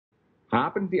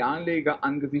Haben die Anleger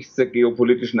angesichts der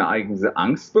geopolitischen Ereignisse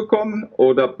Angst bekommen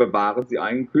oder bewahren sie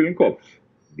einen kühlen Kopf?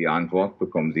 Die Antwort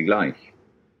bekommen Sie gleich.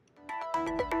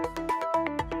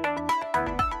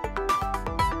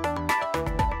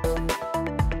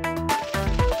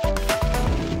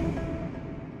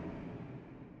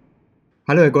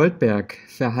 Hallo Herr Goldberg,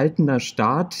 verhaltener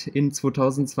Start in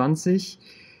 2020.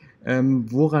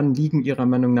 Woran liegen Ihrer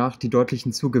Meinung nach die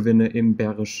deutlichen Zugewinne im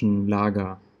bärischen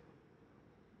Lager?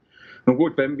 Nun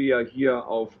gut, wenn wir hier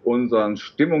auf unseren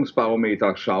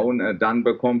Stimmungsbarometer schauen, dann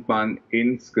bekommt man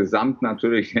insgesamt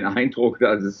natürlich den Eindruck,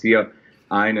 dass es hier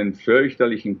einen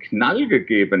fürchterlichen Knall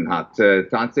gegeben hat.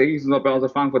 Tatsächlich ist unser Börse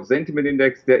Frankfurt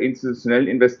Sentimentindex der institutionellen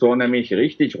Investoren nämlich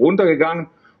richtig runtergegangen,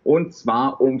 und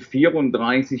zwar um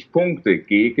 34 Punkte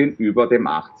gegenüber dem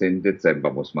 18.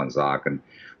 Dezember, muss man sagen.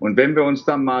 Und wenn wir uns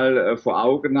dann mal vor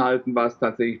Augen halten, was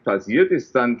tatsächlich passiert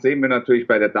ist, dann sehen wir natürlich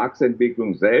bei der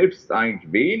DAX-Entwicklung selbst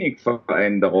eigentlich wenig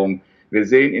Veränderung. Wir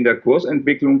sehen in der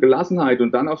Kursentwicklung Gelassenheit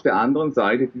und dann auf der anderen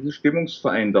Seite diese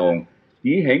Stimmungsveränderung.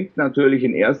 Die hängt natürlich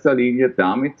in erster Linie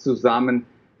damit zusammen,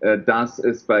 dass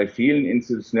es bei vielen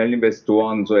institutionellen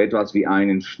Investoren so etwas wie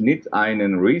einen Schnitt,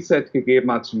 einen Reset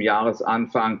gegeben hat zum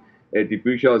Jahresanfang. Die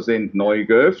Bücher sind neu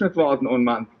geöffnet worden und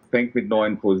man fängt mit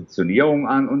neuen Positionierungen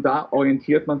an, und da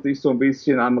orientiert man sich so ein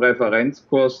bisschen am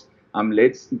Referenzkurs, am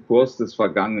letzten Kurs des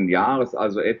vergangenen Jahres,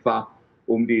 also etwa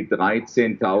um die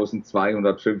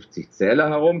 13.250 Zähler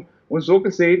herum. Und so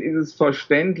gesehen ist es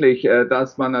verständlich,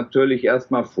 dass man natürlich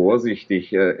erstmal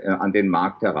vorsichtig an den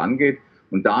Markt herangeht.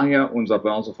 Und daher unser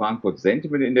Börse Frankfurt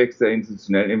Sentimentindex der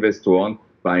institutionellen Investoren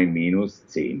bei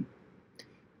 -10.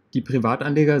 Die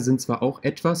Privatanleger sind zwar auch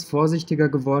etwas vorsichtiger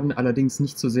geworden, allerdings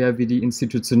nicht so sehr wie die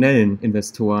institutionellen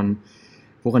Investoren.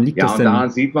 Woran liegt das denn? Ja, und da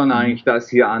sieht man eigentlich, dass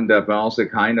hier an der Börse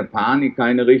keine Panik,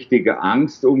 keine richtige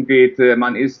Angst umgeht.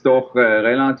 Man ist doch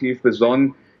relativ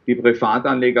besonnen. Die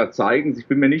Privatanleger zeigen sich. Ich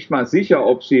bin mir nicht mal sicher,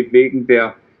 ob sie wegen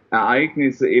der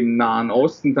Ereignisse im Nahen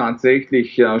Osten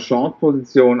tatsächlich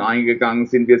Short-Positionen eingegangen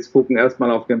sind. Wir gucken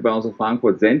erstmal auf den Börse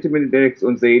Frankfurt Sentimentindex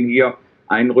und sehen hier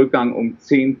einen Rückgang um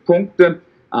 10 Punkte.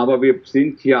 Aber wir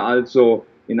sind hier also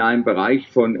in einem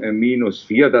Bereich von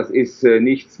 -4. Das ist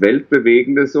nichts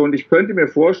Weltbewegendes. Und ich könnte mir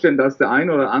vorstellen, dass der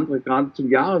eine oder andere gerade zum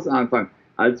Jahresanfang,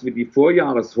 als wir die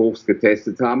Vorjahreshochs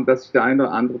getestet haben, dass sich der eine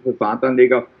oder andere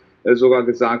Privatanleger sogar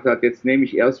gesagt hat, jetzt nehme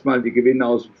ich erstmal die Gewinne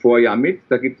aus dem Vorjahr mit.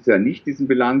 Da gibt es ja nicht diesen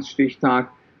Bilanzstichtag,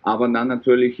 aber dann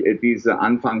natürlich diese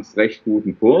anfangs recht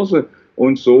guten Kurse.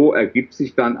 Und so ergibt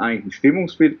sich dann eigentlich ein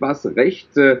Stimmungsbild, was recht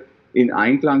in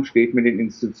Einklang steht mit den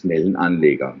institutionellen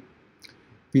Anlegern.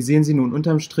 Wie sehen Sie nun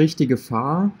unterm Strich die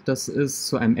Gefahr, dass es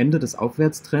zu einem Ende des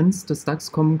Aufwärtstrends des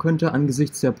DAX kommen könnte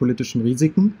angesichts der politischen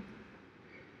Risiken?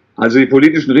 Also die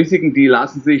politischen Risiken, die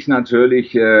lassen sich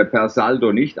natürlich per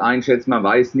Saldo nicht einschätzen. Man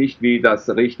weiß nicht, wie das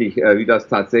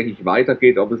tatsächlich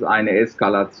weitergeht, ob es eine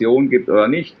Eskalation gibt oder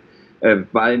nicht.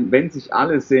 Weil wenn sich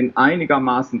alles in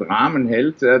einigermaßen Rahmen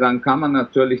hält, dann kann man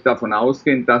natürlich davon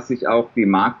ausgehen, dass sich auch die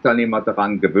Marktteilnehmer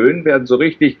daran gewöhnen werden. So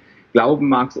richtig glauben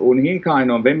mag es ohnehin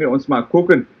keiner. Und wenn wir uns mal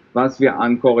gucken, was wir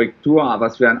an Korrektur,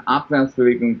 was wir an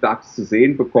Abwärtsbewegung DAX zu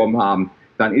sehen bekommen haben,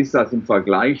 dann ist das im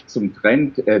Vergleich zum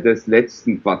Trend des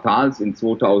letzten Quartals in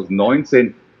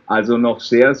 2019 also noch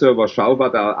sehr, sehr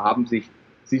überschaubar. Da haben sich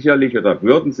sicherlich oder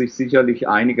würden sich sicherlich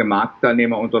einige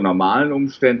Marktteilnehmer unter normalen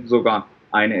Umständen sogar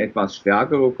eine etwas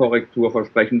stärkere Korrektur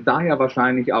versprechen. Daher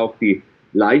wahrscheinlich auch die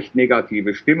leicht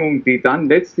negative Stimmung, die dann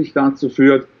letztlich dazu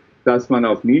führt, dass man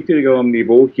auf niedrigerem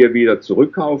Niveau hier wieder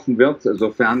zurückkaufen wird,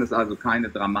 sofern es also keine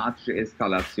dramatische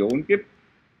Eskalation gibt.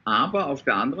 Aber auf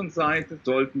der anderen Seite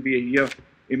sollten wir hier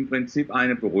im Prinzip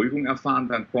eine Beruhigung erfahren,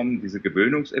 dann kommen diese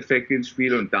Gewöhnungseffekte ins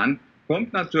Spiel und dann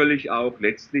kommt natürlich auch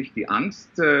letztlich die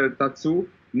Angst dazu,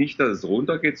 nicht, dass es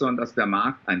runtergeht, sondern dass der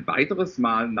Markt ein weiteres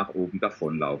Mal nach oben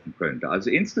davonlaufen könnte. Also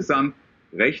insgesamt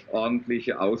recht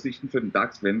ordentliche Aussichten für den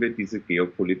DAX, wenn wir diese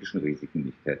geopolitischen Risiken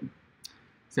nicht hätten.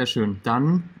 Sehr schön.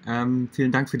 Dann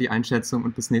vielen Dank für die Einschätzung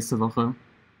und bis nächste Woche.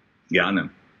 Gerne.